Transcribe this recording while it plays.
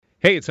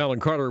Hey, it's Alan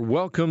Carter.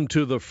 Welcome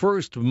to the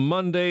first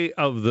Monday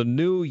of the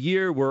new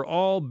year. We're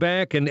all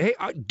back. And hey,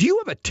 do you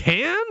have a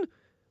tan?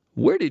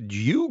 Where did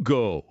you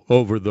go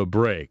over the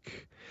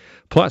break?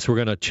 Plus, we're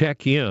going to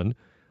check in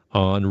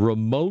on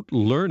remote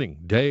learning.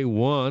 Day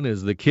one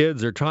as the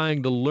kids are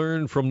trying to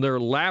learn from their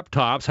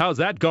laptops. How's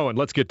that going?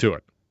 Let's get to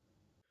it.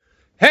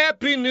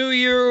 Happy New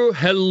Year.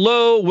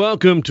 Hello.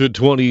 Welcome to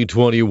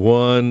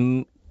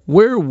 2021.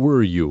 Where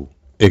were you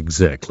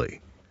exactly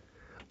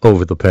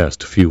over the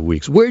past few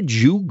weeks? Where'd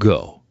you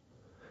go?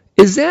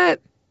 Is that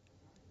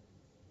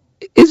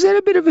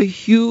a bit of a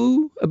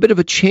hue, a bit of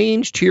a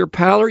change to your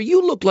pallor?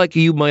 You look like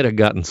you might have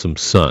gotten some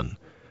sun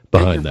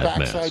behind that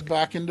mask. Backside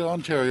back into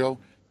Ontario.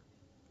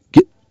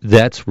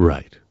 That's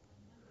right.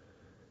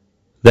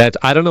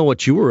 I don't know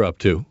what you were up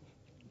to.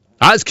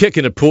 I was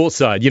kicking it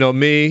poolside.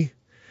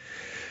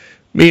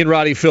 Me and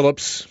Roddy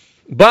Phillips.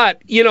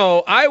 But,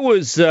 I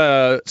was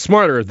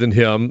smarter than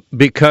him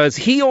because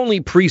he only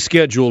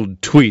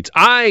pre-scheduled tweets.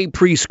 I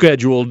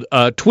pre-scheduled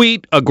a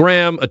tweet, a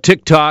gram, a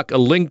TikTok, a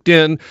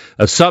LinkedIn,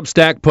 a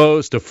Substack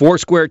post, a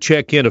Foursquare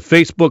check-in, a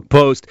Facebook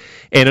post,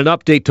 and an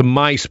update to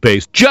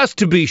MySpace, just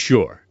to be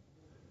sure.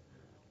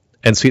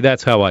 And see,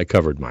 that's how I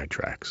covered my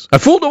tracks. I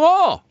fooled them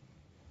all.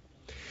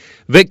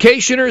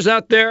 Vacationers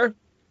out there,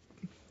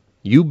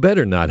 you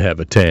better not have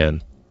a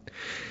tan.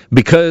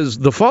 Because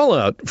the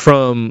fallout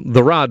from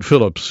the Rod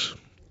Phillips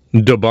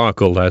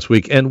debacle last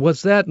week, and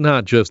was that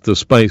not just the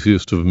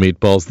spiciest of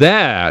meatballs?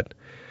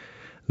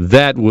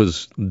 That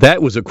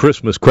was a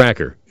Christmas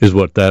cracker, is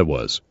what that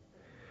was.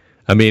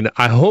 I mean,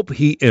 I hope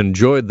he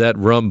enjoyed that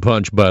rum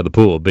punch by the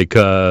pool,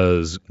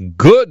 because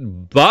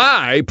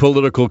goodbye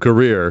political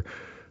career,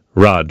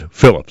 Rod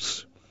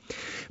Phillips.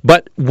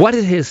 But what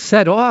it has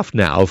set off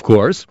now, of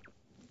course,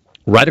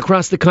 right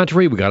across the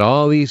country, we got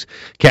all these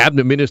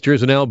cabinet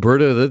ministers in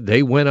Alberta that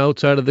they went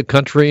outside of the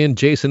country, and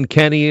Jason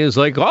Kenney is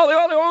like, "Ollie,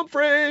 home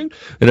free,"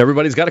 and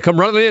everybody's got to come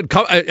running in.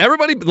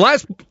 Everybody,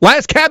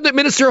 last cabinet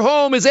minister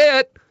home is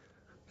a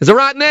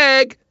rotten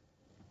egg.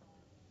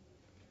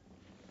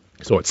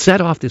 So it set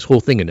off this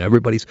whole thing, and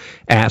everybody's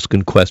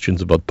asking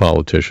questions about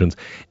politicians,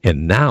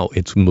 and now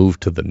it's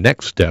moved to the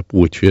next step,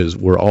 which is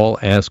we're all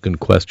asking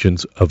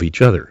questions of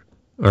each other.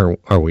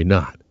 Are we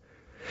not?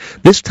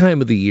 This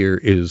time of the year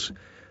is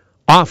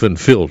often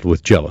filled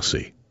with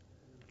jealousy.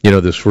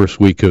 This first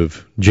week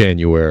of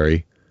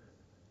January,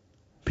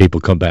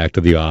 people come back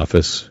to the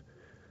office.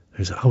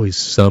 There's always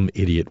some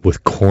idiot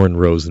with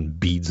cornrows and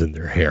beads in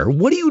their hair.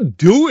 What are you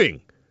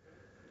doing?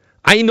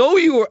 I know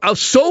you are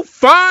so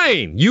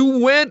fine. You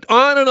went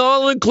on an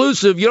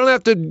all-inclusive. You don't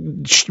have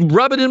to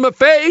rub it in my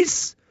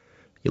face.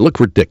 You look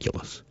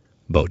ridiculous,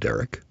 Bo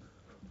Derek.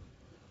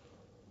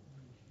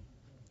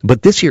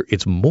 But this year,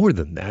 it's more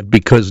than that,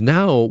 because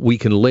now we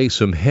can lay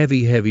some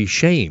heavy, heavy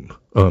shame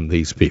on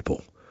these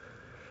people.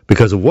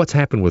 Because of what's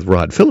happened with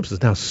Rod Phillips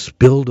is now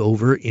spilled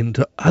over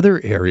into other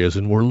areas,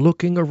 and we're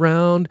looking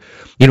around.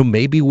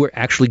 Maybe we're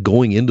actually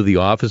going into the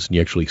office and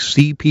you actually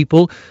see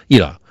people.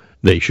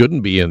 They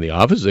shouldn't be in the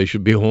office. They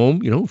should be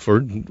home,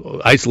 for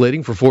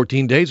isolating for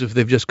 14 days if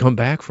they've just come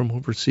back from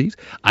overseas.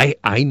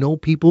 I know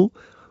people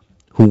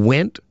who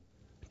went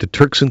to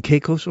Turks and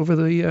Caicos over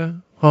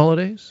the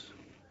holidays.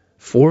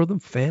 4 of them,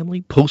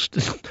 family,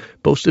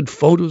 posted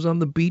photos on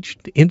the beach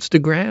to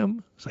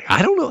Instagram. It's like,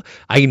 I don't know.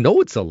 I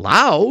know it's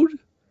allowed.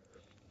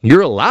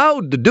 You're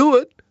allowed to do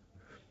it.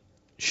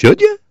 Should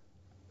you?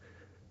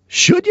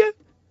 Should you?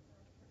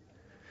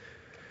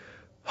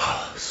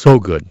 So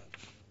good.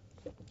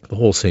 The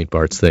whole St.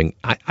 Bart's thing.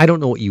 I don't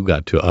know what you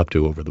got up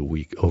to over the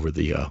week, over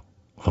the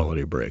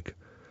holiday break.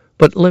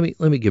 But let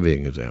me give you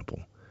an example.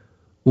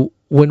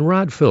 When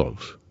Rod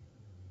Phillips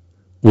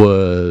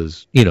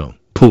was,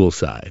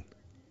 poolside,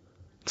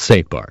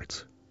 St.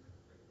 Bart's,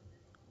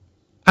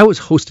 I was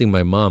hosting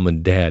my mom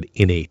and dad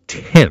in a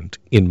tent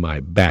in my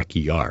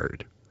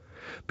backyard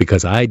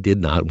because I did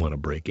not want to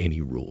break any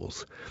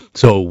rules.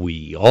 So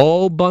we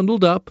all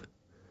bundled up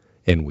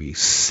and we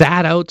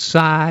sat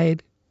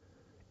outside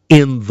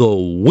in the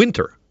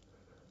winter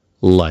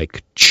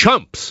like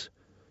chumps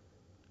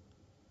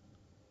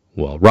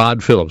while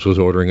Rod Phillips was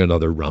ordering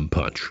another rum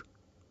punch.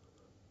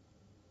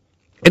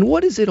 And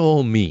what does it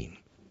all mean?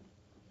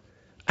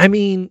 I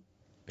mean,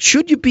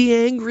 should you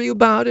be angry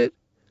about it?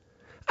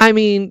 I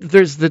mean,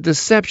 there's the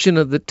deception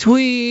of the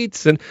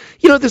tweets, and,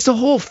 there's the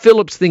whole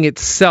Phillips thing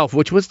itself,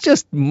 which was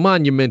just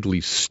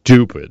monumentally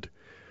stupid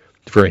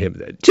for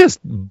him, just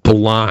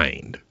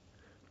blind.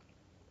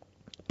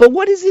 But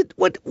what is it?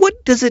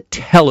 What does it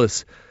tell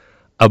us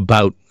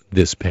about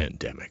this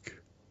pandemic?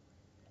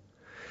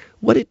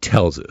 What it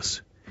tells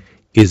us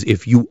is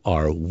if you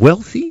are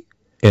wealthy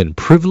and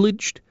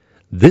privileged,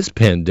 this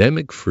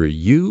pandemic for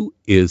you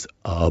is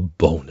a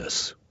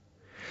bonus.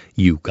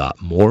 You've got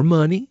more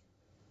money.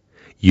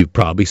 You're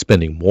probably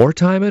spending more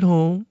time at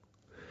home.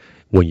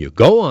 When you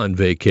go on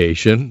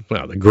vacation,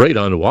 well, the great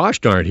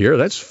unwashed aren't here.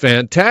 That's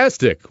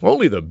fantastic.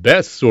 Only the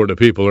best sort of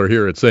people are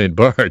here at St.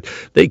 Bart.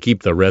 They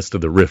keep the rest of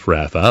the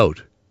riffraff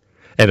out.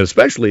 And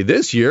especially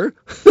this year,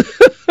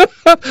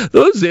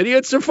 those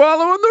idiots are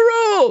following the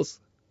rules.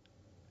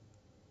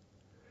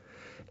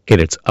 And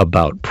it's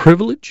about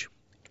privilege,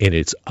 and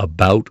it's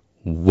about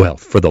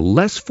wealth. For the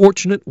less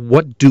fortunate,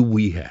 what do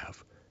we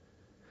have?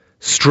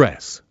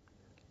 Stress,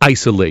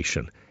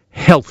 isolation,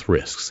 health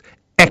risks,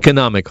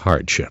 economic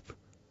hardship.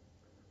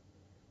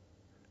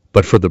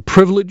 But for the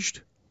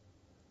privileged,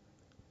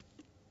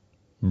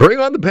 bring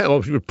on the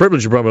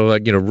privilege. Probably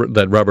like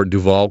that Robert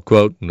Duvall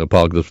quote in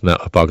Apocalypse Now.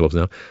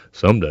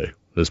 Someday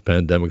this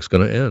pandemic's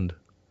going to end.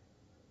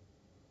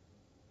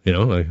 I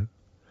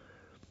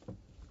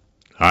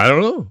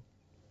don't know.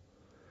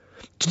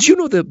 Did you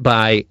know that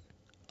by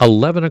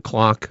 11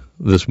 o'clock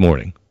this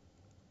morning,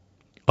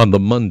 on the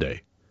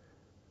Monday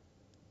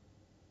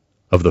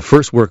of the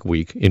first work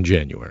week in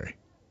January,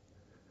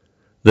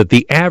 that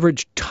the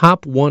average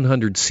top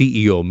 100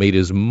 CEO made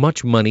as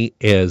much money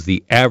as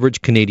the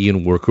average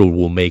Canadian worker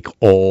will make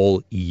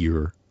all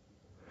year?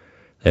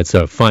 That's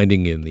a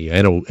finding in the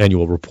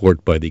annual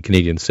report by the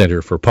Canadian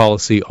Centre for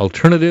Policy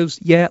Alternatives.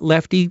 Yeah,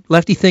 lefty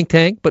think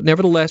tank, but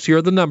nevertheless, here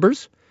are the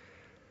numbers.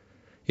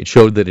 It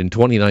showed that in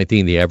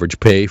 2019, the average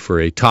pay for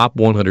a top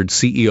 100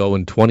 CEO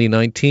in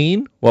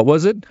 2019, what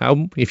was it?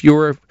 If you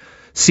were a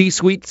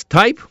C-suite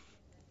type,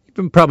 you've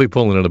been probably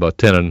pulling in about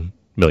 $10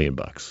 million.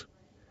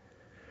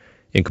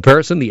 In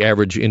comparison, the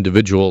average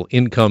individual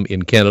income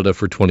in Canada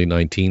for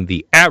 2019,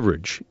 the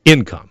average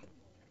income,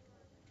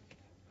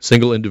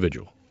 single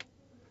individual,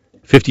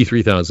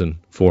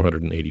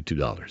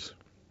 $53,482.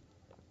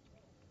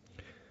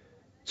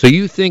 So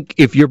you think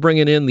if you're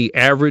bringing in the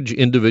average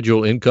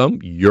individual income,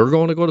 you're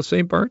going to go to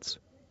St. Bart's?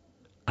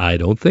 I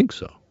don't think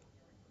so.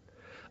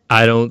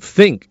 I don't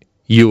think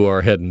you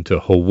are heading to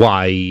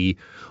Hawaii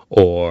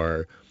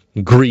or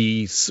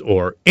Greece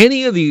or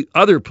any of the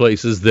other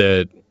places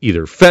that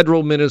either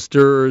federal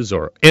ministers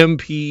or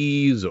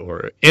MPs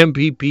or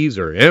MPPs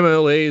or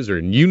MLAs or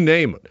you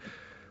name it,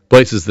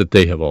 places that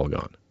they have all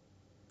gone.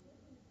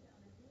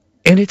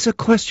 And it's a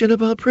question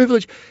about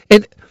privilege.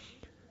 And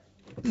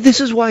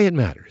this is why it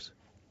matters.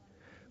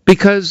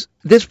 Because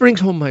this brings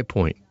home my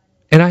point,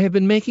 and I have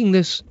been making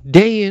this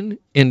day in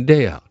and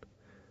day out,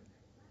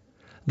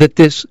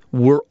 that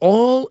we're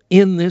all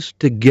in this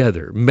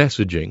together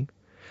messaging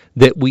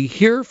that we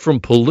hear from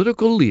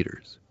political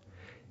leaders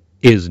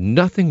is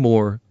nothing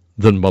more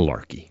than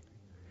malarkey.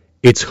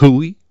 It's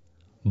hooey,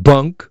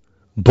 bunk,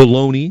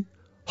 baloney,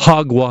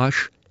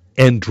 hogwash,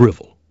 and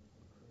drivel.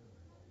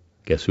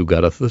 Guess who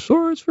got a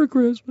thesaurus for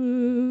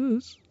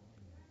Christmas?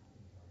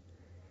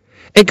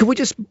 And can we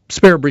just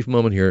spare a brief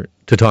moment here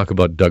to talk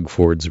about Doug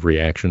Ford's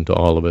reaction to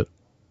all of it?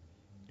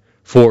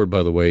 Ford,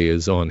 by the way,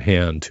 is on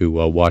hand to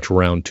watch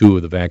round 2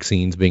 of the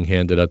vaccines being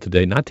handed out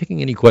today. Not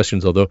taking any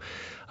questions, although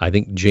I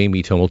think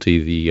Jamie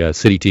Tumulty, the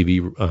City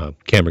TV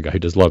camera guy who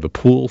does a lot of the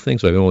pool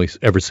things, so I can only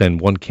ever send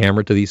one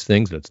camera to these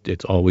things.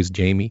 It's always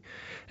Jamie.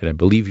 And I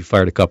believe he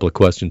fired a couple of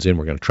questions in.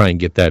 We're going to try and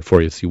get that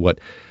for you to see what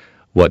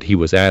he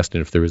was asked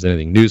and if there was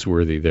anything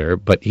newsworthy there.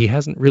 But he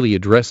hasn't really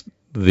addressed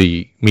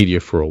the media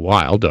for a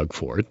while, Doug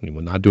Ford. And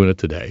we're not doing it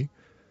today.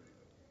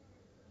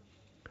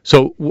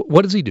 So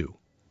what does he do?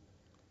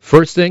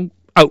 First thing,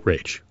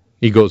 outrage.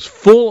 He goes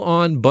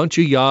full-on bunch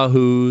of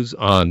yahoos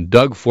on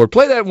Doug Ford.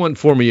 Play that one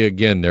for me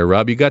again there,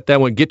 Rob. You got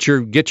that one? Get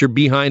your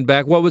behind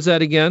back. What was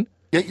that again?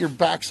 Get your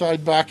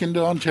backside back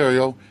into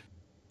Ontario.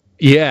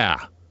 Yeah.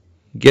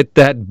 Get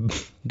that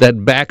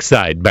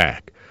backside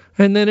back.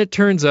 And then it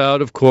turns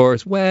out, of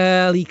course,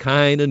 well, he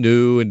kind of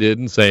knew and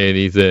didn't say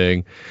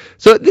anything.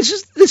 So this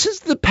is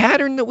the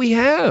pattern that we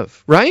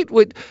have, right?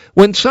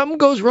 When something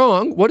goes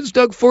wrong, what does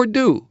Doug Ford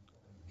do?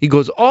 He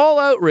goes all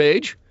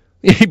outrage.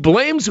 He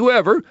blames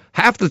whoever.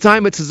 Half the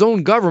time it's his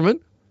own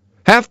government.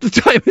 Half the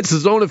time it's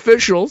his own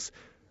officials.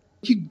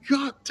 You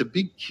got to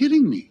be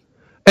kidding me.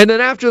 And then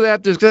after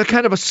that, there's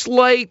kind of a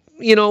slight,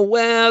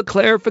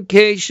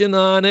 clarification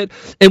on it.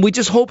 And we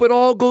just hope it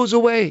all goes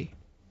away.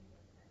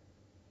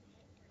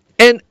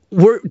 And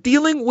we're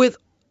dealing with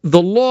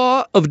the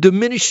law of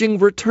diminishing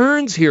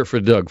returns here for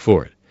Doug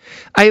Ford.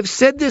 I have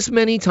said this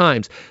many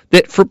times,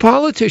 that for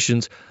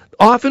politicians,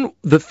 often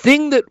the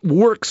thing that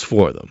works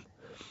for them,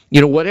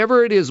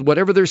 whatever it is,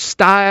 whatever their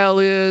style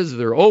is,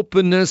 their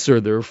openness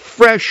or their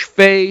fresh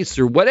face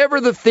or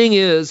whatever the thing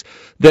is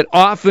that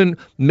often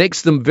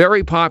makes them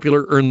very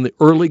popular in the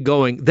early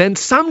going, then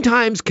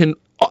sometimes can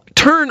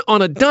turn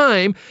on a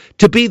dime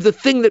to be the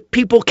thing that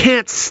people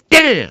can't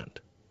stand.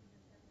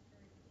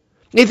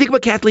 You think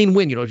about Kathleen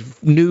Wynne,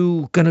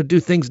 new, going to do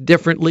things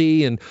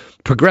differently and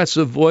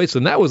progressive voice,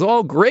 and that was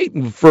all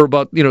great for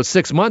about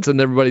 6 months, and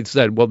everybody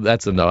said, well,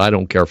 that's enough. I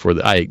don't care for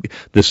the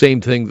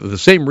same thing. The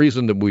same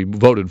reason that we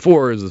voted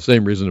for is the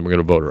same reason that we're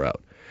going to vote her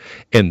out.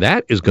 And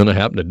that is going to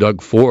happen to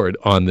Doug Ford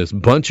on this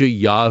bunch of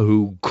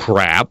Yahoo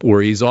crap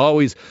where he's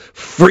always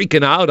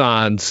freaking out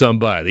on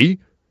somebody.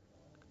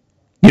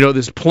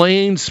 This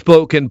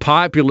plain-spoken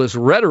populist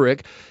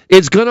rhetoric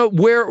is going to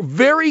wear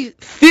very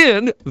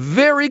thin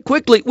very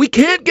quickly. We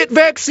can't get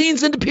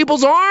vaccines into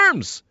people's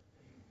arms.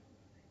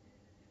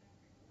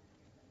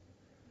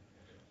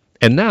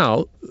 And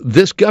now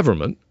this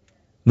government,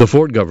 the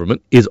Ford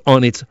government, is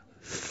on its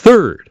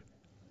third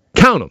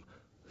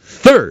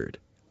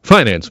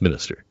finance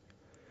minister.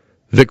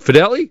 Vic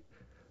Fedeli,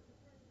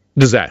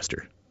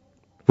 Disaster.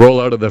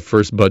 Rollout of the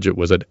first budget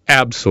was an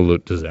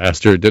absolute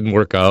disaster. It didn't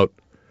work out.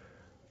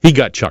 He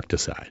got chucked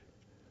aside.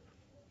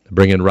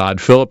 Bring in Rod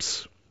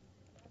Phillips.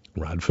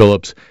 Rod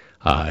Phillips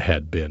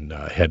had been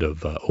head of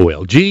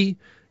OLG.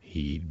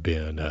 He'd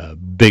been a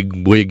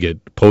big wig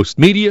at Post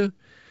Media.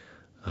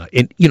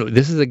 And,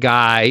 this is a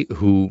guy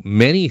who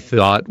many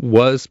thought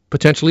was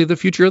potentially the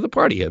future of the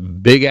party. He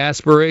had big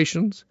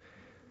aspirations.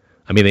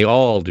 I mean, they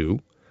all do.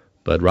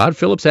 But Rod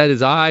Phillips had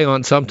his eye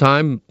on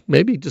sometime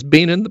maybe just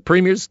being in the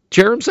premier's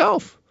chair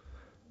himself.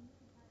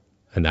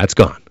 And that's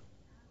gone.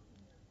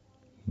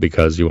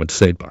 Because you went to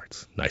St.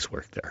 Bart's. Nice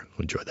work there.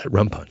 Enjoy that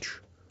rum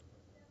punch.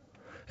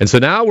 And so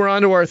now we're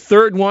on to our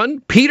third one,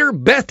 Peter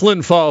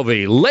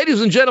Bethlenfalvy. Ladies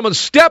and gentlemen,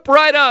 step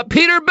right up,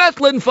 Peter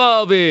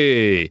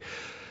Bethlenfalvy.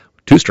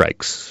 2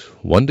 strikes,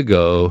 1 to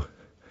go,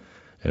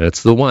 and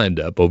it's the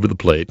wind-up over the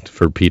plate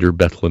for Peter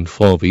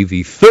Bethlenfalvy,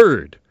 the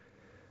third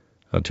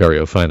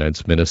Ontario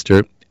Finance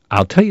Minister.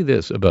 I'll tell you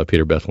this about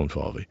Peter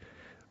Bethlenfalvy.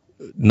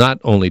 Not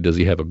only does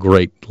he have a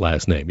great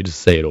last name, you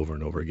just say it over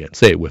and over again.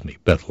 Say it with me,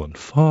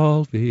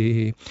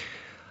 Bethlenfalvy.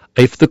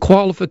 If the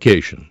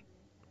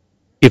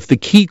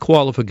key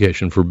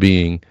qualification for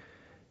being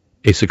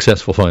a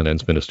successful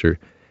finance minister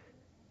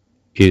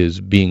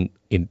is being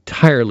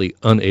entirely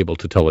unable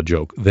to tell a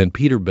joke, then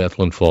Peter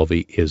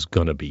Bethlenfalvy is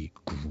going to be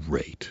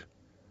great.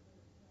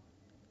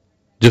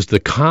 Just the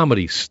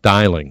comedy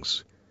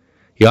stylings.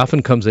 He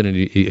often comes in and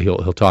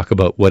he'll talk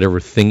about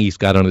whatever thing he's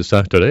got on his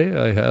tie. Today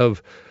I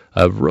have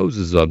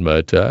roses on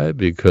my tie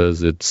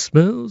because it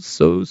smells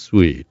so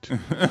sweet.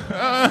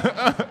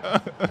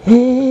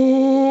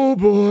 Oh,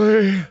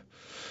 boy.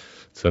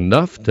 It's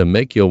enough to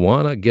make you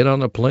want to get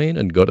on a plane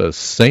and go to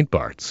St.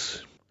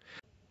 Bart's.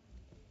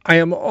 I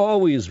am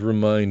always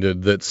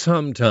reminded that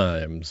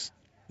sometimes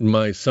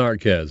my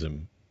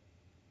sarcasm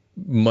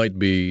might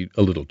be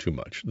a little too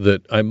much,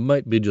 that I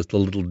might be just a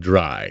little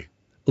dry,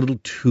 a little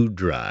too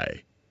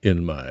dry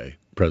in my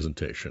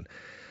presentation.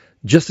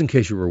 Just in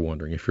case you were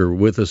wondering, if you're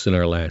with us in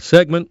our last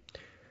segment,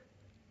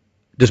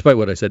 despite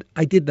what I said,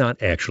 I did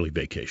not actually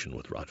vacation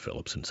with Rod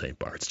Phillips in St.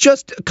 Bart's.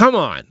 Just, come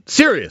on,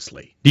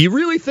 seriously. Do you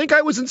really think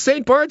I was in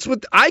St. Bart's?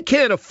 I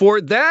can't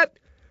afford that.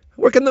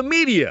 I work in the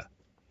media.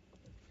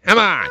 Come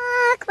on.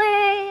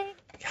 Awkward.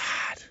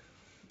 God,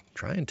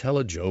 try and tell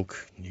a joke.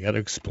 You got to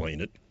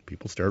explain it.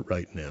 People start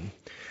writing in.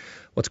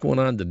 What's going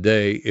on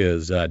today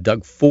is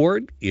Doug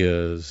Ford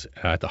is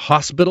at the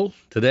hospital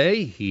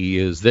today. He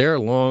is there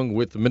along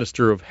with the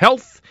Minister of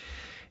Health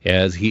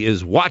as he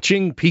is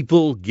watching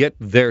people get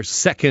their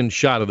second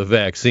shot of the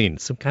vaccine.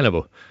 Some kind of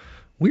a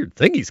weird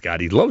thing he's got.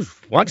 He loves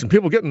watching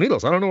people getting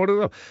needles. I don't know what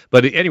it is.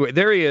 But anyway,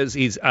 there he is.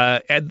 He's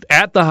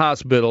at the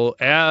hospital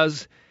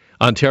as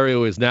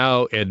Ontario is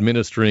now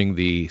administering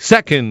the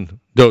second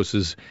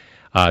doses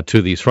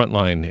to these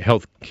frontline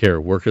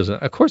healthcare workers.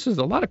 Of course, there's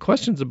a lot of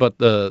questions about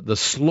the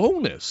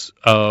slowness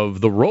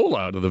of the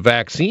rollout of the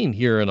vaccine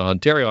here in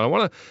Ontario. I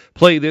want to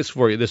play this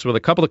for you. This was a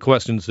couple of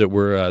questions that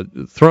were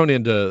thrown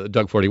into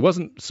Doug Ford. He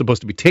wasn't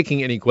supposed to be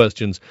taking any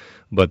questions,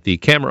 but the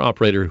camera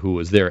operator who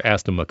was there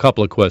asked him a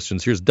couple of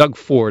questions. Here's Doug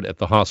Ford at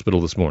the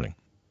hospital this morning.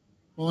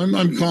 Well,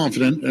 I'm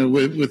confident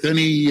with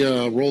any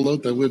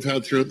rollout that we've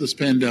had throughout this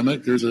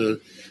pandemic. There's a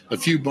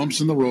few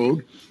bumps in the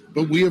road,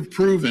 but we have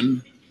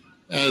proven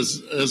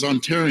as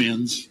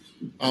Ontarians,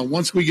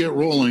 once we get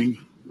rolling,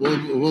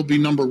 we'll be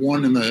number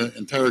one in the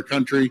entire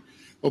country.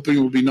 Hoping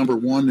we'll be number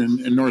one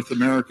in North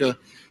America.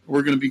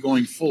 We're going to be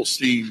going full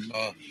steam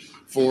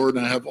forward.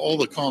 I have all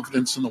the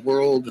confidence in the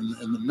world and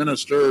the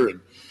minister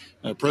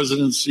and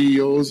presidents,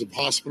 CEOs of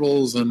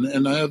hospitals,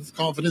 and I have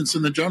confidence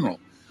in the general.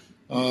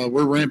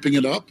 We're ramping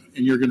it up,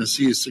 and you're going to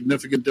see a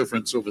significant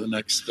difference over the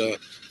next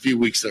few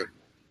weeks there.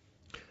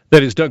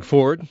 That is Doug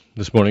Ford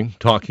this morning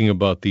talking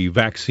about the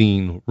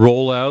vaccine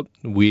rollout.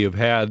 We have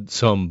had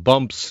some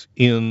bumps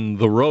in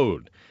the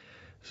road,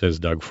 says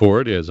Doug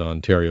Ford, as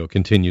Ontario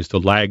continues to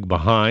lag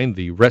behind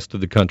the rest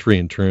of the country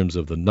in terms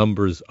of the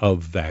numbers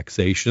of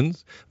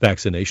vaccinations.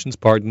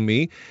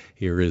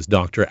 Here is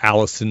Dr.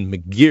 Alison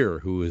McGeer,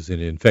 who is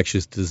an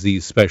infectious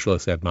disease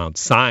specialist at Mount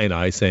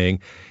Sinai, saying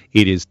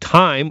it is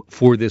time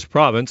for this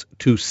province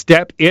to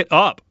step it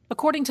up.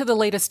 According to the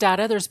latest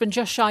data, there's been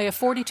just shy of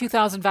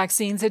 42,000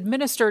 vaccines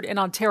administered in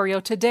Ontario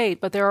to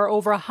date, but there are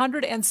over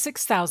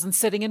 106,000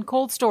 sitting in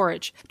cold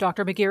storage.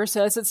 Dr. McGeer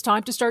says it's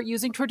time to start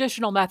using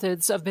traditional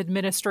methods of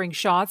administering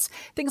shots,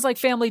 things like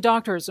family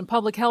doctors and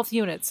public health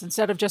units,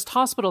 instead of just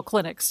hospital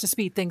clinics, to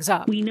speed things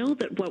up. We know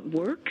that what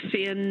works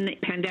in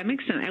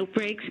pandemics and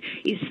outbreaks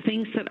is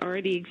things that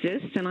already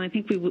exist, and I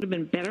think we would have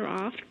been better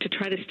off to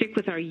try to stick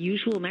with our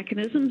usual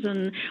mechanisms,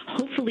 and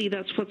hopefully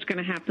that's what's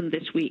going to happen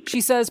this week.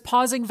 She says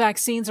pausing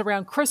vaccines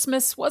around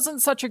Christmas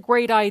wasn't such a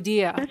great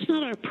idea. That's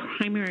not our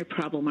primary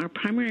problem. Our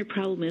primary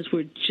problem is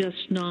we're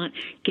just not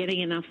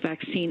getting enough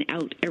vaccine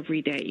out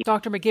every day.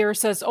 Dr. McGeer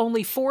says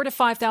only 4,000 to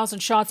 5,000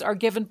 shots are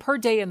given per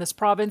day in this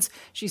province.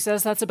 She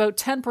says that's about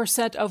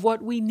 10% of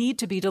what we need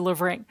to be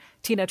delivering.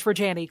 Tina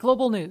Trajani,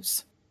 Global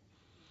News.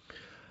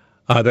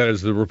 That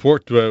is the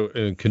report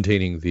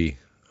containing the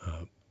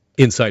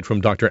insight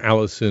from Dr.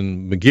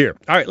 Allison McGeer.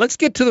 All right, let's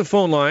get to the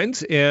phone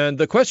lines. And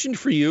the question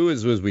for you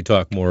is, as we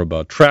talk more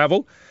about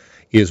travel,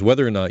 is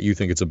whether or not you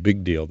think it's a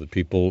big deal that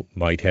people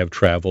might have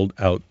traveled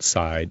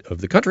outside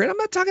of the country. And I'm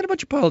not talking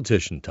about your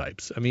politician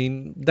types. I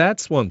mean,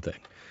 that's one thing.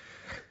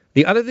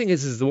 The other thing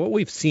is that what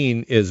we've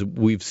seen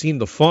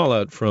the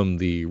fallout from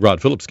the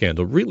Rod Phillips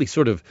scandal really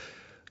sort of,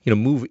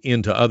 move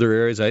into other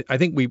areas. I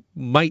think we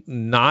might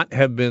not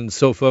have been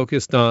so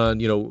focused on,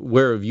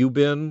 where have you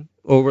been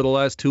over the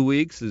last 2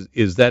 weeks?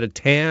 Is that a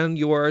tan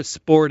you are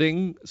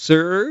sporting,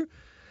 sir?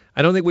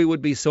 I don't think we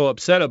would be so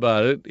upset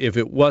about it if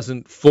it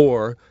wasn't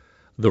for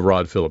the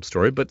Rod Phillips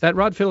story. But that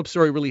Rod Phillips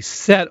story really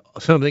set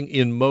something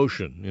in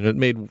motion, and it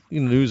made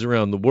news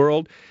around the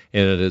world,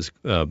 and it has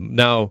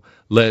now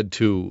led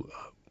to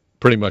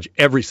pretty much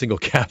every single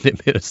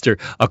cabinet minister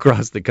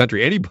across the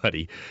country.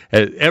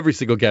 Every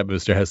single cabinet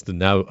minister has to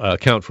now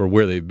account for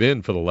where they've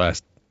been for the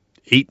last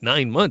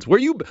 8-9 months. Where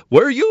you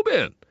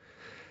been?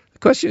 The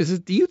question is,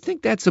 do you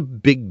think that's a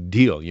big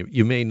deal?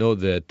 You may know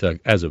that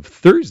as of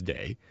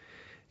Thursday,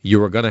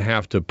 you are going to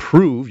have to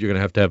prove, you're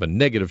going to have a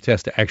negative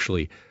test to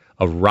actually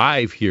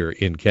arrive here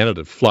in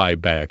Canada, fly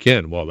back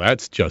in. Well,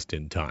 that's just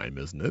in time,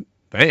 isn't it?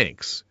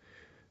 Thanks.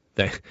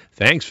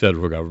 Thanks,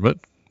 federal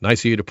government.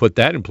 Nice of you to put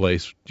that in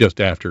place just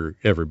after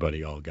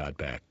everybody all got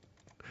back.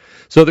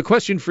 So the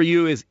question for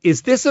you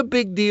is this a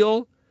big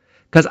deal?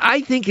 Because I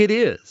think it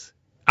is.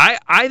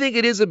 I think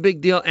it is a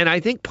big deal, and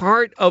I think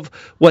part of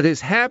what has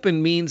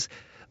happened means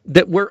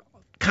that we're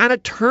kind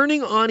of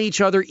turning on each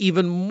other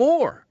even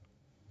more.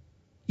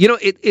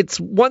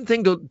 It's one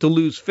thing to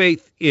lose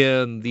faith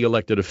in the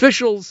elected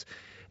officials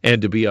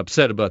and to be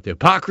upset about the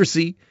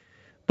hypocrisy,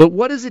 but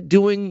what is it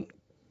doing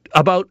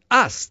about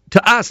us,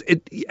 to us,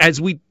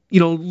 as we,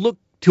 look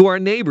to our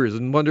neighbors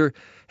and wonder,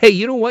 hey,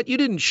 you know what? You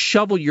didn't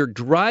shovel your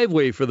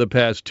driveway for the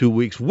past 2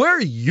 weeks. Where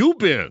you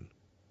been?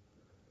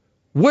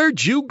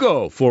 Where'd you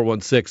go?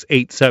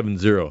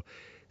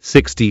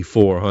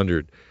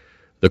 416-870-6400.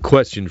 The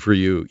question for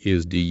you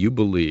is, do you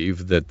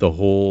believe that the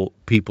whole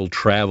people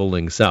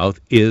traveling south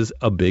is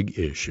a big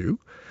issue?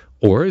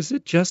 Or is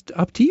it just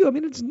up to you? I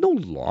mean, it's no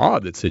law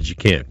that says you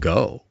can't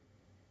go.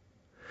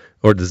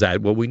 Or is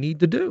that what we need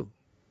to do?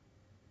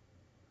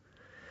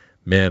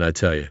 Man, I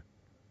tell you,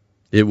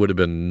 it would have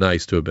been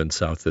nice to have been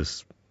south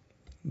this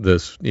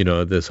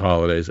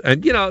holidays.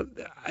 And,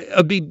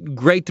 it'd be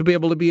great to be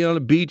able to be on a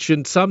beach.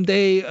 And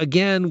someday,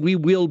 again, we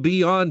will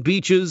be on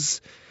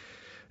beaches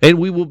and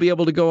we will be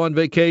able to go on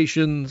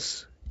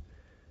vacations.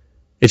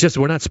 It's just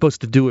we're not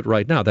supposed to do it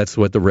right now. That's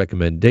what the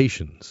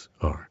recommendations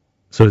are.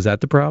 So is that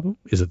the problem?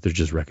 Is it they're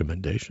just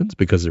recommendations?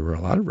 Because there were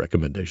a lot of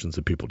recommendations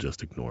that people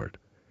just ignored.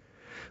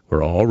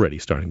 We're already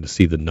starting to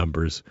see the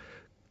numbers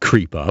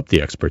creep up.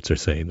 The experts are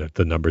saying that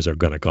the numbers are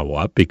going to go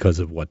up because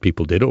of what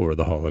people did over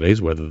the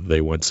holidays, whether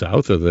they went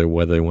south or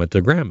whether they went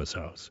to grandma's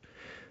house.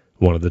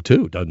 One of the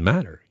two, doesn't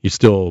matter. You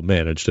still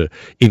manage to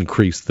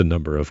increase the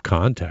number of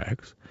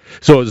contacts.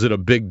 So is it a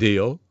big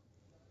deal?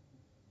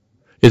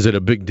 Is it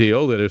a big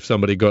deal that if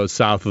somebody goes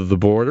south of the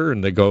border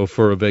and they go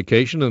for a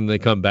vacation and they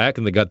come back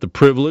and they got the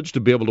privilege to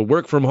be able to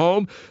work from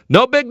home?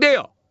 No big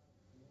deal.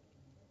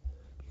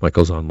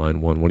 Michael's on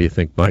line one. What do you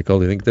think, Michael?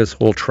 Do you think this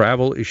whole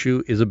travel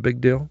issue is a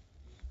big deal?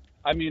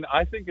 I mean,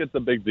 I think it's a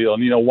big deal.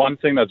 And, one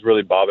thing that's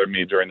really bothered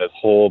me during this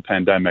whole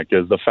pandemic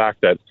is the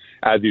fact that,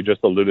 as you just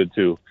alluded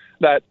to,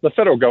 that the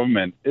federal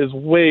government is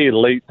way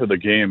late to the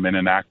game in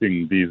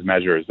enacting these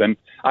measures. And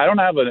I don't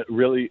have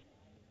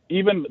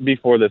even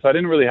before this, I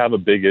didn't really have a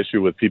big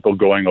issue with people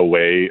going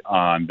away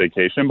on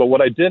vacation. But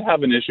what I did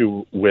have an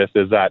issue with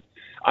is that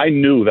I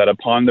knew that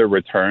upon their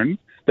return,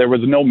 there was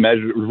no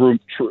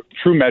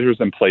true measures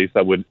in place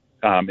that would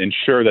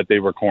ensure that they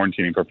were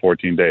quarantining for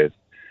 14 days.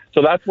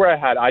 So that's where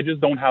I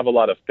just don't have a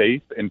lot of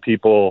faith in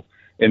people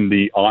in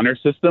the honor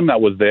system that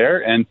was there.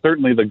 And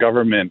certainly the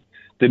government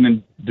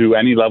didn't do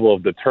any level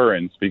of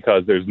deterrence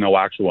because there's no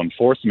actual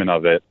enforcement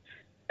of it.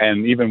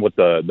 And even with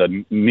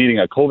the needing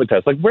a COVID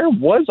test, where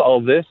was all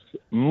this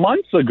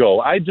months ago?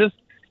 I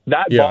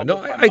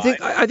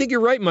think you're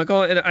right,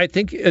 Michael. And I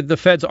think the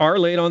feds are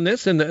late on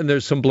this and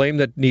there's some blame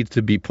that needs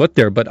to be put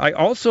there. But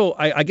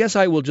I guess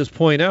I will just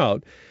point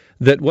out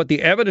that what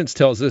the evidence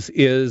tells us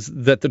is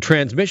that the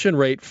transmission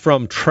rate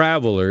from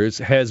travelers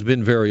has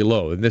been very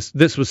low. And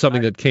this was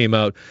something that came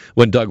out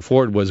when Doug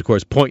Ford was, of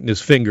course, pointing his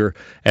finger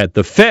at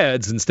the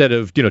feds instead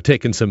of,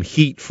 taking some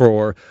heat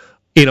for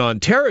in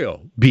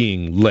Ontario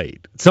being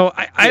late. So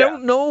I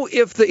don't know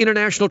if the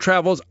international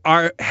travels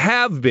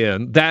have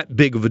been that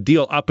big of a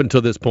deal up until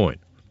this point.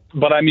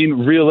 But I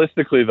mean,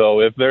 realistically,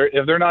 though, if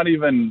they're not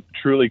even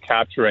truly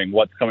capturing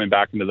what's coming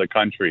back into the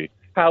country,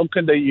 how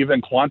could they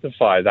even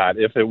quantify that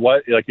if it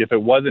was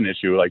an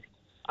issue?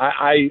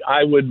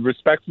 I would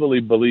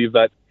respectfully believe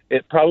that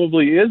it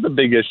probably is a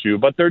big issue,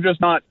 but they're just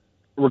not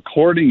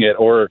recording it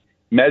or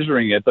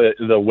measuring it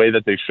the way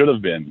that they should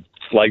have been.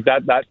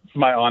 That's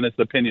my honest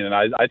opinion.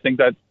 And I think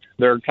that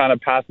they're kind of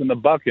passing the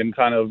buck and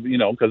kind of,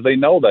 because they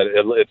know that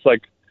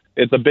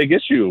it's a big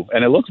issue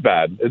and it looks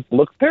bad. It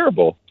looks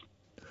terrible.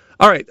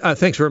 All right.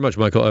 Thanks very much,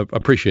 Michael. I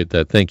appreciate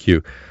that. Thank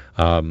you.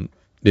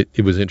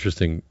 it was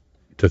interesting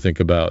to think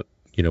about,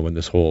 when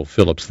this whole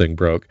Phillips thing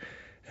broke.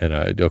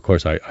 And of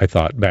course, I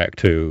thought back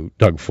to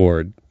Doug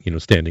Ford,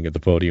 standing at the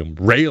podium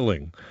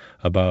railing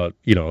about,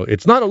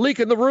 it's not a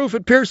leak in the roof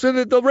at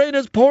Pearson, the rain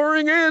is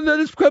pouring in,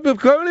 and it's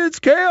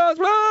chaos.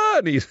 Ah!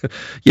 And he's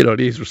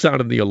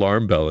sounding the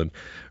alarm bell. And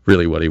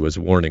really what he was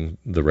warning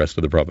the rest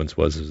of the province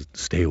was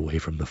stay away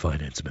from the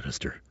finance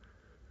minister.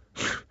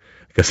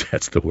 Because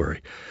that's the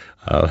worry.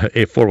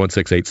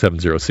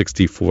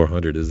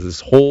 416-870-6400. Is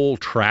this whole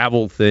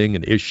travel thing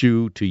an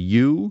issue to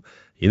you?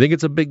 You think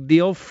it's a big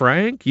deal,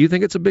 Frank? You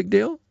think it's a big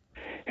deal?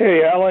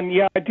 Hey, Alan.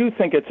 Yeah, I do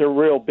think it's a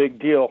real big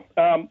deal.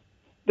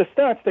 The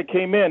stats that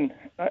came in,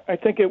 I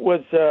think it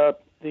was the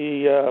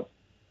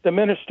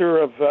Minister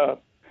of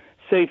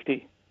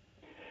Safety,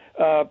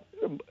 Bill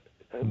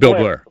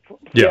Blair.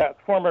 Yeah,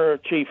 former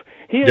chief.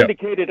 He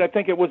indicated, I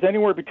think it was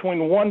anywhere between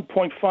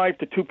 1.5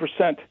 to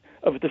 2%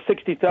 of the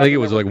 60,000. I think it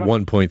was like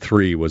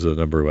 1.3 was the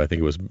number. I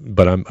think it was,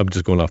 but I'm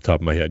just going off the top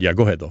of my head. Yeah,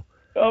 go ahead though.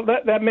 Oh,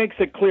 that makes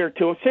it clear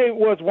too. Say it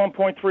was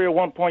 1.3 or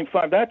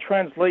 1.5. That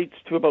translates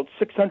to about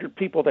 600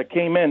 people that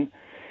came in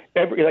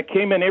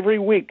every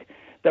week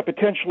that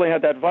potentially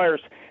had that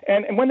virus.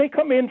 And when they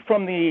come in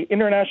from the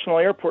international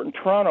airport in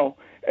Toronto,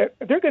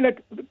 they're going to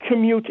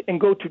commute and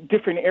go to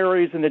different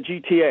areas in the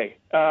GTA.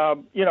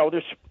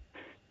 There's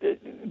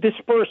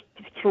dispersed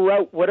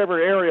throughout whatever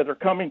area they're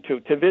coming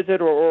to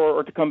visit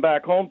or to come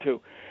back home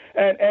to.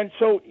 And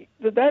so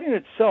that in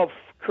itself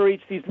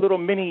creates these little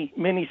mini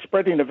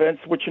spreading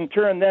events, which in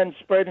turn then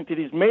spread into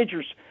these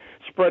major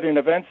spreading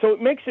events. So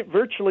it makes it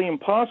virtually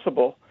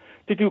impossible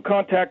to do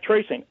contact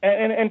tracing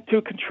and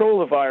to control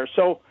the virus.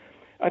 So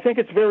I think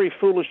it's very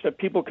foolish that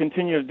people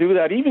continue to do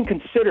that, even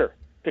consider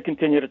to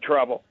continue to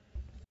travel.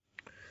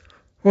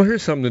 Well,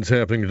 here's something that's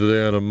happening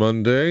today on a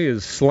Monday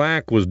is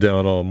Slack was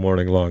down all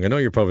morning long. I know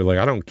you're probably like,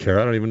 I don't care.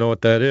 I don't even know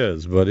what that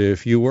is. But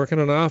if you work in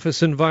an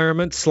office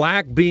environment,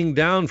 Slack being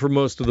down for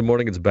most of the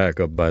morning, it's back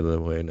up, by the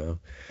way, now,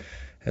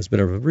 has been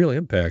a real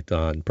impact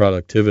on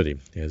productivity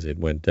as it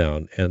went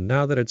down. And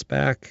now that it's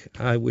back,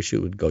 I wish it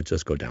would go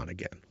down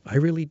again. I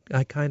really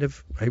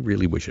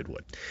wish it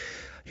would.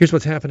 Here's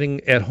what's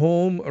happening at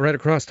home right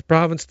across the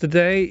province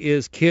today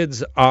is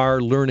kids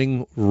are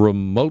learning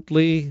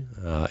remotely.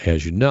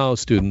 As you know,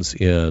 students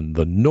in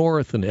the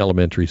north and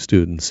elementary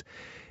students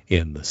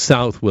in the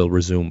south will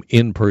resume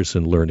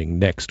in-person learning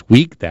next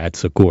week.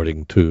 That's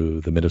according to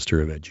the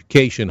Minister of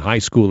Education. High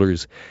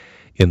schoolers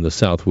in the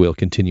south will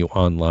continue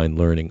online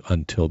learning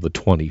until the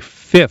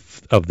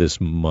 25th of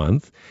this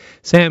month.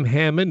 Sam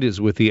Hammond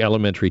is with the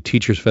Elementary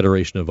Teachers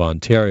Federation of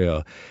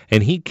Ontario,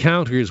 and he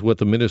counters what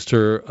the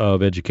Minister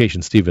of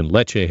Education, Stephen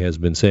Lecce, has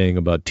been saying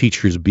about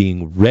teachers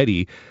being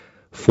ready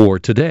for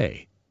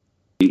today.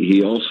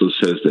 He also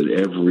says that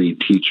every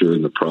teacher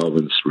in the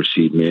province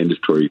received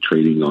mandatory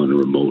training on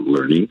remote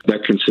learning.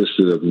 That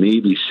consisted of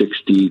maybe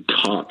 60,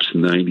 tops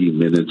 90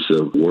 minutes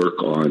of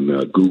work on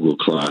Google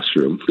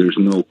Classroom. There's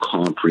no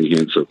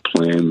comprehensive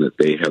plan that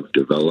they have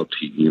developed.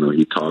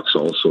 He talks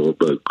also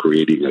about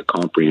creating a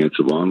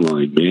comprehensive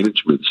online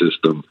management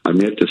system. I'm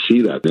yet to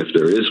see that. If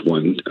there is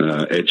one,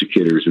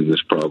 educators in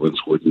this province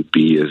wouldn't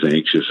be as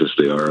anxious as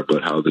they are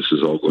about how this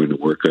is all going to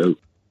work out.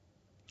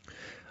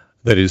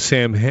 That is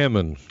Sam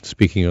Hammond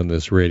speaking on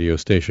this radio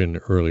station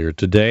earlier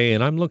today.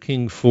 And I'm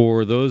looking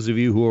for those of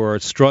you who are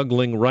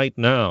struggling right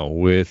now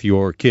with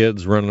your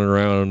kids running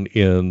around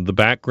in the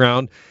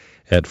background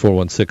at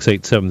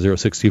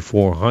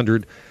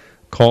 416-870-6400.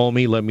 Call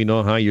me. Let me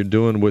know how you're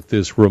doing with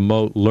this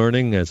remote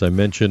learning. As I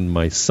mentioned,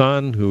 my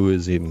son, who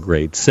is in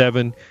grade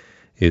 7,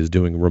 is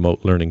doing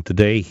remote learning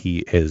today. He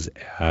is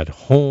at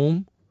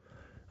home.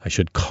 I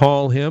should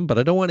call him, but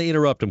I don't want to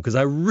interrupt him because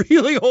I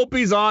really hope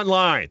he's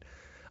online.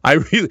 I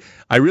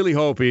really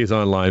hope he's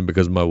online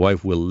because my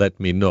wife will let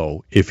me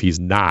know if he's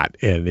not,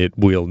 and it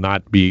will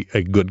not be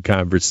a good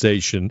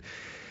conversation.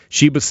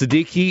 Sheba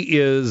Siddiqui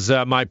is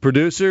my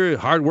producer,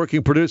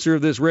 hardworking producer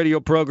of this radio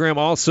program,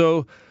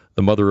 also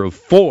the mother of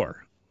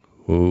 4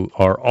 who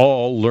are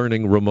all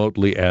learning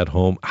remotely at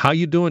home. How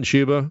you doing,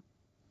 Sheba?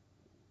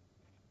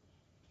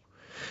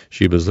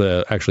 Sheba's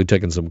actually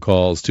taking some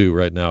calls, too,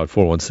 right now at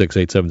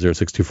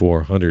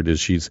 416-870-6400 as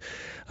she's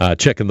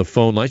checking the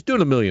phone line. She's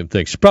doing a million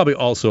things. She's probably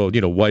also,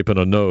 wiping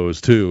a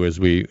nose, too, as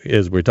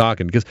we're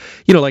talking. Because,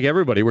 like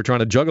everybody, we're trying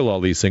to juggle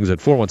all these things at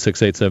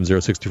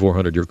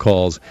 416-870-6400. Your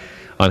calls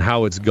on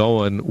how it's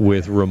going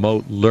with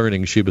remote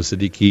learning. Sheba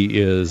Siddiqui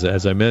is,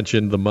 as I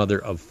mentioned, the mother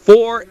of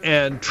 4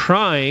 and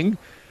trying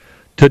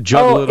to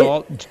juggle it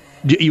all.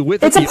 You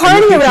with it's a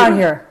party around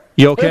here.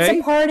 You okay?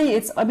 It's a party.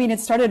 It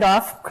started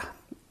off...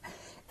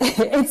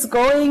 It's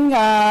going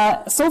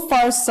so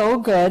far so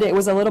good. It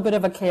was a little bit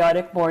of a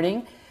chaotic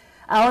morning.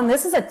 Alan,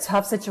 this is a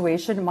tough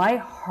situation. My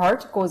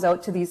heart goes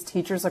out to these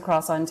teachers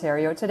across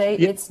Ontario today.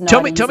 Yeah. It's not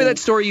tell me easy. that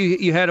story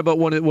you had about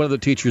one of the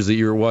teachers that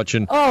you were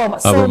watching. So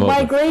remotely.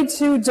 My grade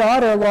 2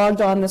 daughter logged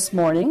on this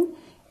morning,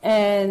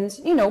 and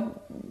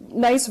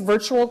nice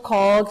virtual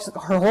call.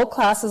 Her whole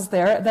class is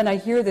there. Then I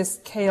hear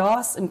this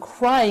chaos and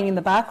crying in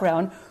the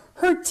background.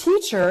 Her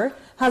teacher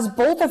has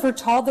both of her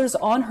toddlers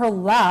on her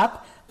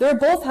lap. They're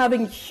both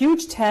having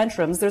huge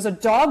tantrums. There's a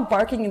dog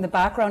barking in the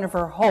background of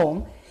her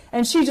home,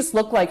 and she just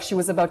looked like she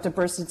was about to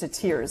burst into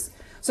tears.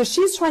 So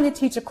she's trying to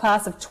teach a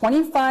class of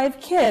 25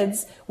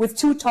 kids with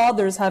 2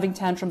 toddlers having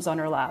tantrums on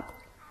her lap.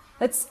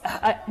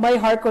 My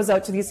heart goes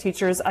out to these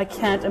teachers. I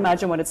can't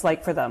imagine what it's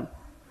like for them.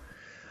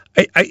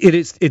 It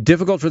is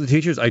difficult for the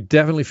teachers. I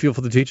definitely feel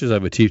for the teachers. I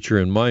have a teacher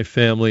in my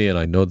family, and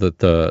I know that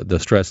the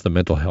stress, the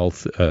mental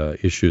health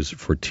issues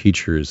for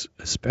teachers,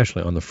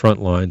 especially on the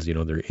front lines,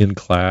 they're in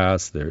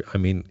class.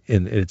 And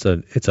it's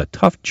a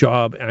tough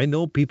job. I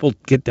know people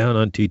get down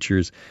on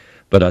teachers,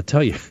 but I'll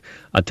tell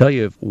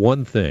you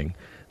one thing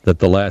that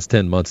the last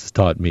 10 months has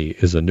taught me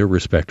is a new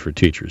respect for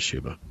teachers,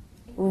 Sheba.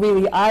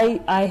 Really,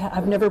 I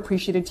have never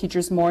appreciated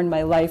teachers more in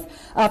my life.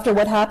 After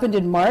what happened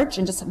in March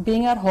and just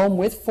being at home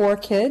with 4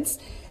 kids,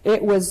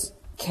 it was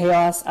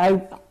chaos.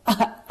 I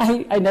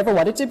never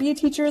wanted to be a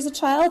teacher as a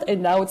child,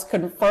 and now it's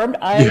confirmed.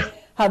 I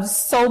have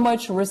so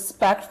much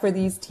respect for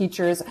these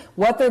teachers,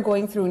 what they're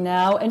going through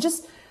now, and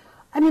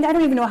I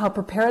don't even know how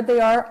prepared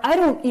they are. I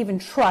don't even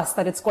trust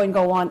that it's going to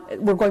go on.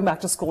 We're going back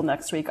to school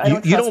next week. I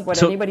don't trust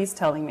what anybody's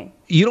telling me.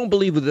 You don't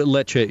believe that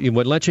Lecce,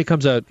 when Lecce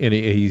comes out, and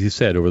he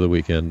said over the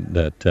weekend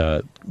that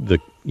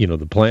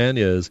the plan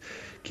is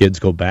kids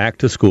go back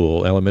to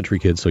school, elementary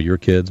kids, so your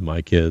kids,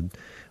 my kid,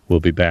 will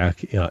be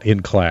back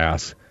in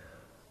class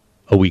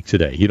a week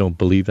today. You don't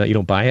believe that? You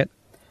don't buy it?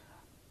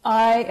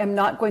 I am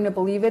not going to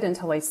believe it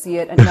until I see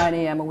it at 9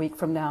 a.m. a week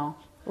from now.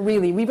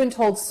 Really, we've been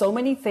told so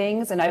many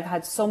things, and I've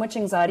had so much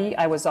anxiety.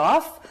 I was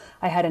off.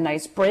 I had a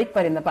nice break,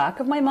 but in the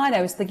back of my mind,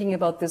 I was thinking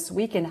about this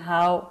week and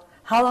how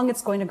long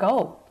it's going to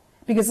go.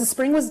 Because the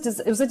spring was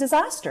a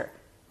disaster.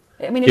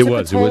 It took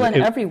a toll on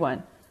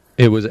everyone.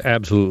 It was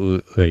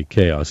absolutely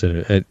chaos,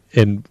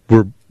 and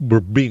we're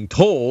being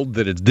told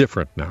that it's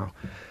different now.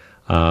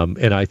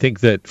 And I think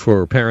that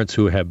for parents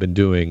who have been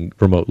doing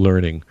remote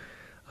learning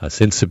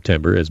since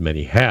September, as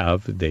many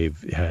have, they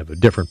have a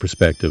different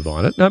perspective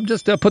on it. And I'm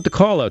just put the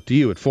call out to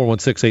you at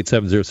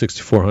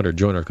 416-870-6400.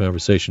 Join our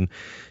conversation.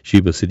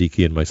 Sheba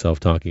Siddiqui and myself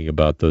talking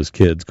about those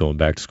kids going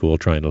back to school,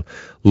 trying to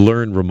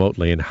learn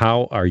remotely. And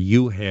how are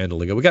you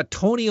handling it? We got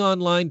Tony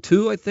online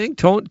too, I think.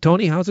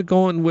 Tony, how's it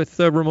going with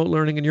remote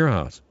learning in your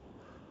house?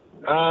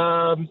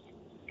 I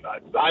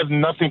have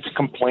nothing to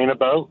complain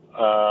about.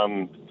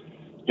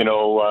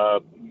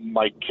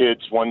 My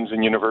kids, one's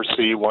in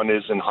university, one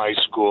is in high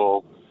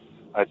school.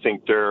 I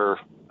think they're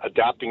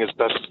adapting as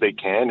best as they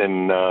can,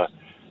 and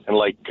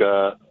like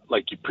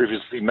you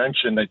previously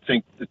mentioned, I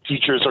think the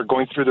teachers are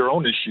going through their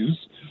own issues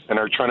and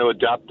are trying to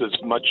adapt as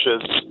much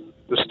as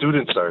the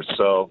students are.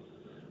 So,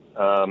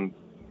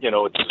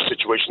 it's a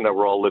situation that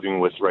we're all living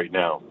with right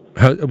now.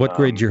 What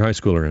grade your high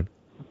schooler in?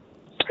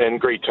 In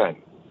grade 10.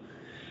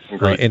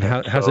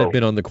 How's that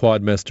been on the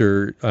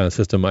quadmester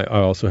system? I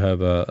also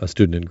have a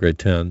student in grade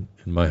 10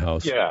 in my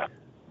house. Yeah.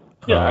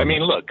 Yeah,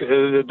 look,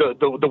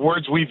 the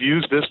words we've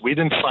used we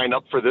didn't sign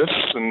up for this,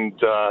 and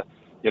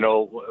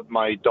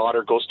my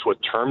daughter goes to a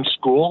term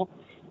school,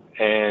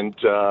 and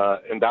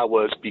that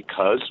was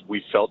because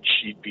we felt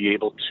she'd be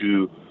able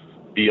to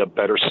be a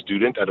better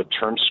student at a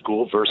term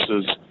school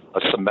versus a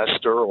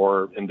semester,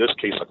 or in this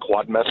case, a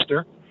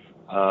quadmester.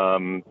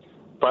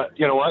 But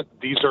you know what?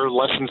 These are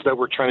lessons that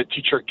we're trying to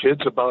teach our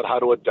kids about how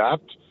to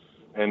adapt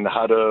and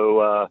how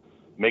to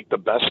make the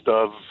best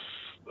of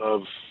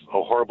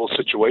a horrible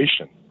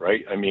situation,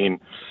 right?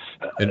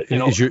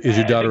 Is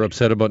your daughter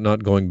upset about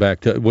not going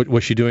back to?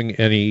 Was she doing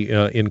any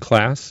in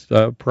class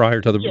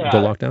prior to the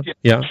lockdown?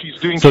 Yeah. She's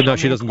doing. So now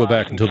she doesn't go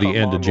back until the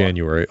end of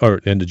January.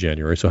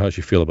 So how does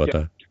she feel about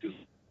that?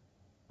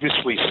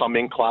 Obviously, some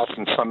in class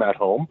and some at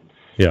home.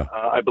 Yeah.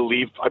 I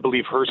believe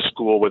her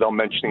school, without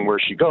mentioning where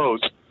she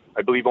goes,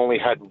 I believe only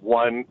had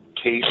one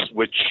case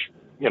which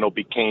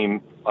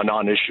became a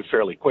non-issue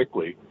fairly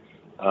quickly.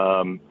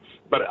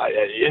 But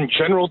in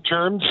general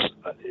terms,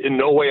 in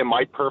no way am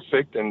I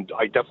perfect, and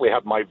I definitely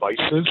have my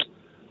vices.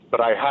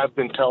 But I have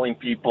been telling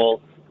people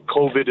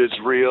COVID is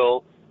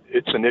real,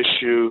 it's an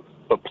issue,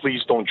 but please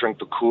don't drink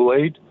the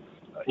Kool-Aid.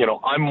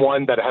 I'm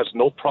one that has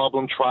no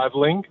problem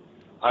traveling.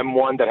 I'm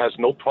one that has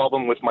no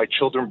problem with my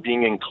children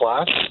being in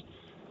class.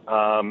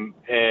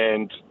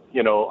 And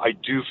I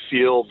do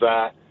feel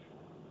that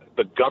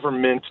the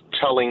government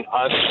telling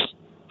us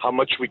how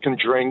much we can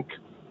drink,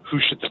 who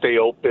should stay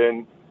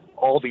open,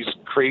 all these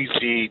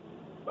crazy,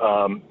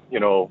 I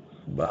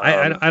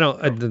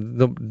don't.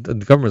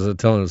 The government's not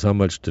telling us how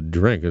much to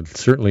drink.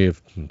 Certainly,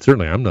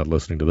 I'm not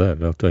listening to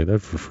that. I'll tell you that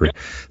for free.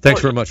 Thanks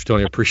very much,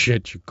 Tony. I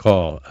appreciate your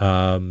call.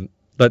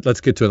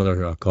 Let's get to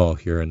another call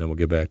here, and then we'll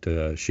get back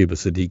to Sheba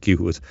Siddiqui,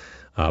 who has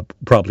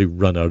probably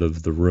run out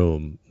of the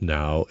room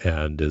now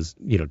and is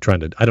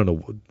trying to. I don't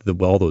know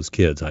all those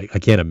kids. I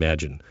can't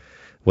imagine.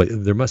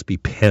 There must be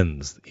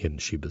pens in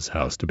Sheba's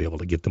house to be able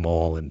to get them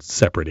all in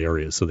separate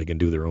areas so they can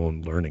do their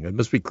own learning. It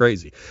must be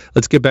crazy.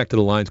 Let's get back to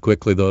the lines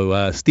quickly,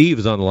 though. Steve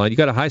is on the line. You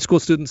got a high school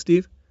student,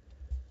 Steve?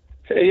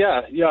 Hey,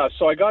 yeah.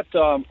 So I got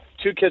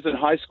 2 kids in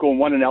high school and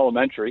 1 in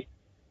elementary.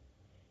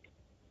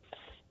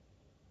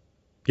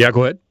 Yeah,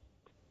 go ahead.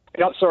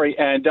 Yeah, sorry.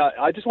 And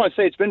I just want to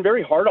say it's been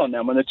very hard on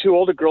them. When the two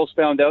older girls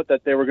found out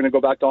that they were going to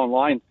go back to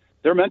online,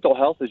 their mental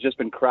health has just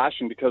been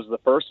crashing because of the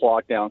first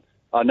lockdown.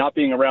 Not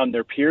being around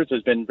their peers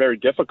has been very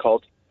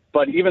difficult.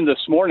 But even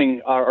this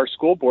morning, our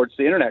school boards,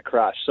 the internet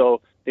crashed.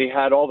 So they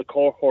had all the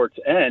cohorts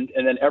end,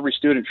 and then every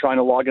student trying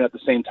to log in at the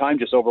same time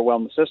just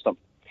overwhelmed the system.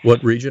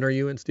 What region are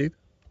you in, Steve?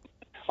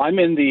 I'm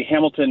in the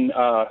Hamilton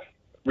region.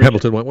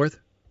 Hamilton Wentworth?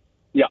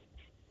 Yeah.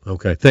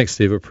 Okay. Thanks,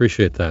 Steve.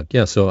 Appreciate that.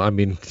 Yeah, so, I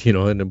mean,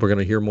 and we're going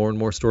to hear more and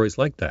more stories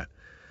like that,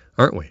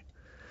 aren't we?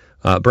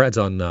 Brad's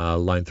on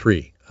line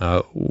 3.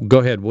 Go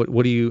ahead.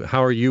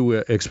 How are you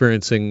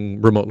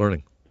experiencing remote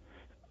learning?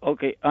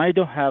 Okay, I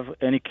don't have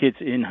any kids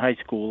in high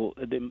school.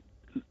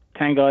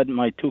 Thank God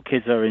my 2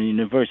 kids are in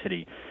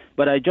university.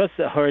 But I just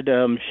heard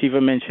Shiva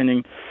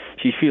mentioning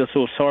she feels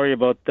so sorry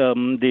about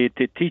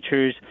the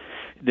teachers,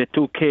 the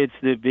 2 kids,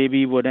 the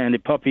baby and the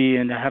puppy,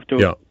 and they have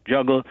to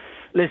juggle.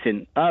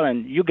 Listen,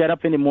 Alan, you get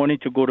up in the morning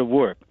to go to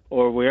work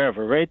or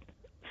wherever, right?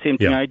 Same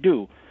thing I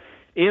do.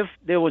 If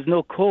there was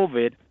no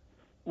COVID,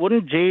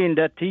 wouldn't Jay and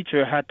that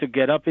teacher had to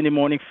get up in the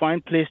morning,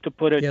 find place to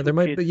put it? Yeah, there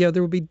might be. Yeah,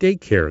 there would be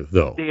daycare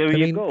though. There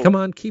you go. Come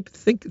on,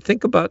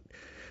 think about.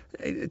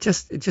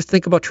 Just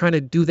think about trying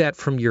to do that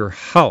from your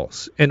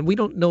house, and we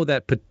don't know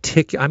that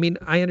particular. I mean,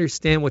 I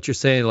understand what you're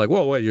saying. Like,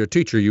 well, you're a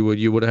teacher. You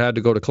would have had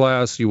to go to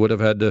class. You would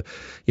have had to,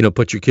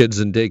 put your kids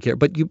in daycare.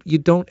 But you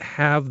don't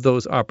have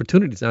those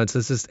opportunities now. It's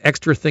this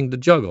extra thing to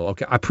juggle.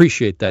 Okay, I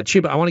appreciate that,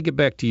 Sheba. I want to get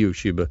back to you,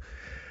 Sheba.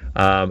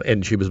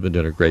 And Sheba's been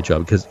doing a great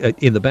job because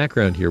in the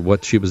background here,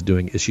 what Sheba's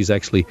doing is she's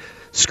actually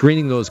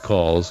screening those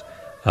calls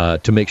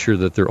to make sure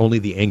that they're only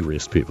the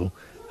angriest people,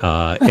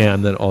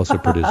 and then also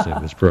producing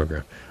this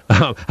program.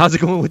 How's it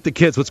going with the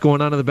kids? What's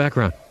going on in the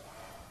background?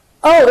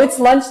 Oh, it's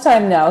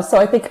lunchtime now, so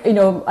I think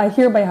I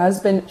hear my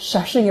husband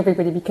shushing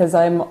everybody because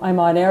I'm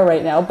on air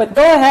right now. But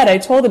go ahead. I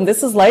told him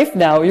this is life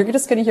now. You're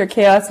just going to hear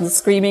chaos and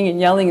screaming and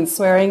yelling and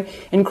swearing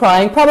and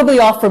crying, probably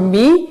all from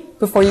me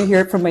before you hear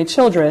it from my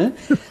children.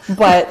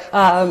 But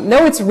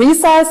no, it's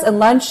recess and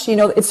lunch.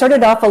 It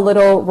started off a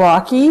little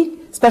rocky,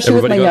 especially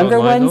with my younger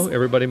ones. Though?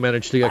 Everybody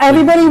managed to get.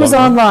 Everybody was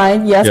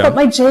online, yes. Yeah. But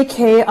my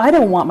JK, I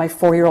don't want my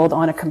 4-year-old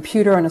on a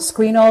computer on a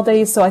screen all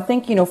day. So I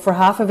think for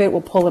half of it,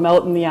 we'll pull him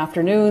out in the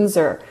afternoons,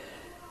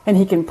 and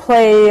he can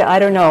play. I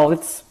don't know.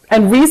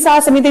 And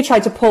recess. I mean, they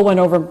tried to pull one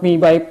over me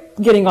by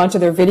getting onto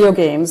their video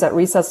games at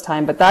recess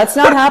time, but that's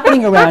not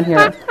happening around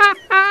here.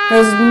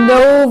 There's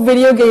no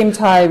video game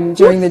time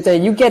during the day.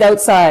 You get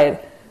outside.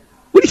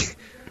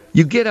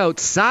 You get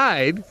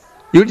outside?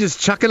 You're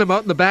just chucking them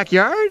out in the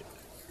backyard?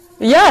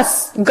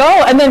 Yes, go.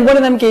 And then one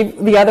of them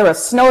gave the other a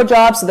snow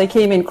job, so they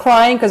came in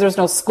crying because there's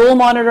no school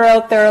monitor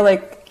out there.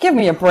 Like, give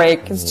me a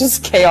break. It's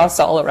just chaos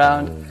all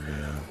around.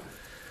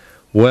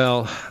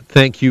 Well,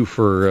 thank you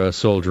for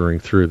soldiering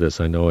through this.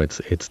 I know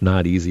it's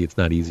not easy. It's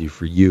not easy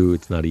for you.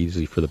 It's not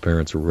easy for the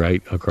parents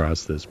right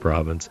across this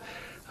province.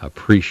 I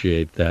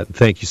appreciate that.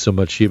 Thank you so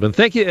much, Sheba. And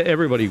thank you to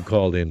everybody who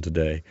called in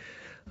today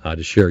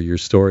to share your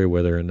story,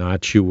 whether or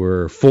not you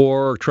were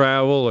for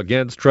travel,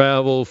 against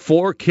travel,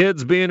 for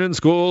kids being in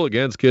school,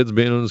 against kids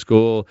being in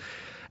school.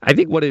 I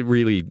think what it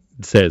really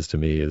says to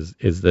me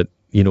is that,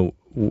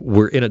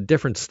 we're in a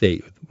different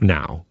state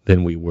now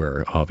than we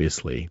were,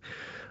 obviously,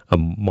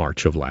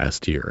 March of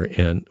last year.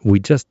 And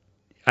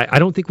I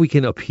don't think we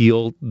can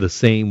appeal the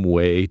same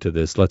way to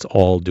this. Let's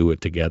all do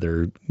it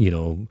together,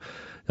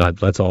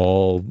 let's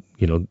all,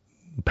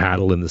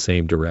 paddle in the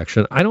same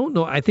direction. I don't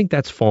know. I think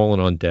that's fallen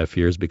on deaf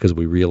ears because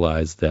we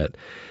realize that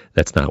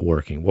that's not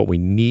working. What we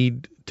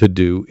need to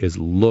do is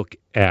look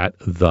at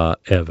the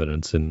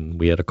evidence. And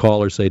we had a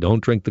caller say,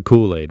 don't drink the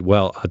Kool-Aid.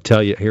 Well, I'll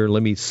tell you here,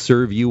 let me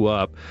serve you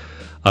up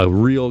a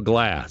real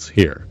glass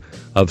here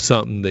of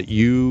something that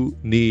you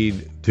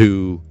need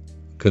to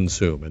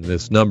consume. And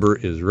this number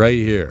is right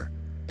here.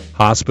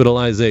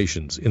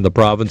 Hospitalizations in the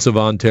province of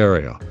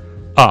Ontario,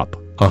 up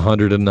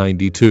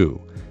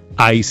 192.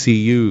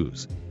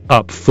 ICUs,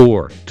 up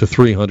 4 to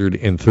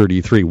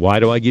 333. Why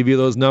do I give you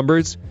those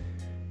numbers?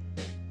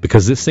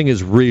 Because this thing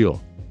is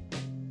real,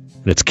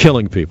 and it's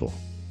killing people.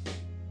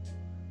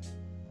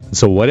 And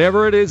so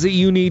whatever it is that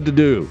you need to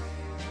do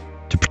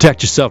to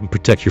protect yourself and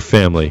protect your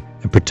family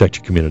and protect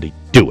your community,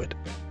 do it.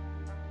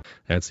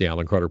 That's the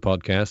Alan Carter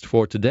Podcast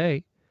for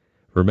today.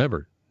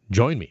 Remember,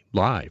 join me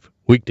live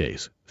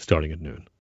weekdays starting at noon.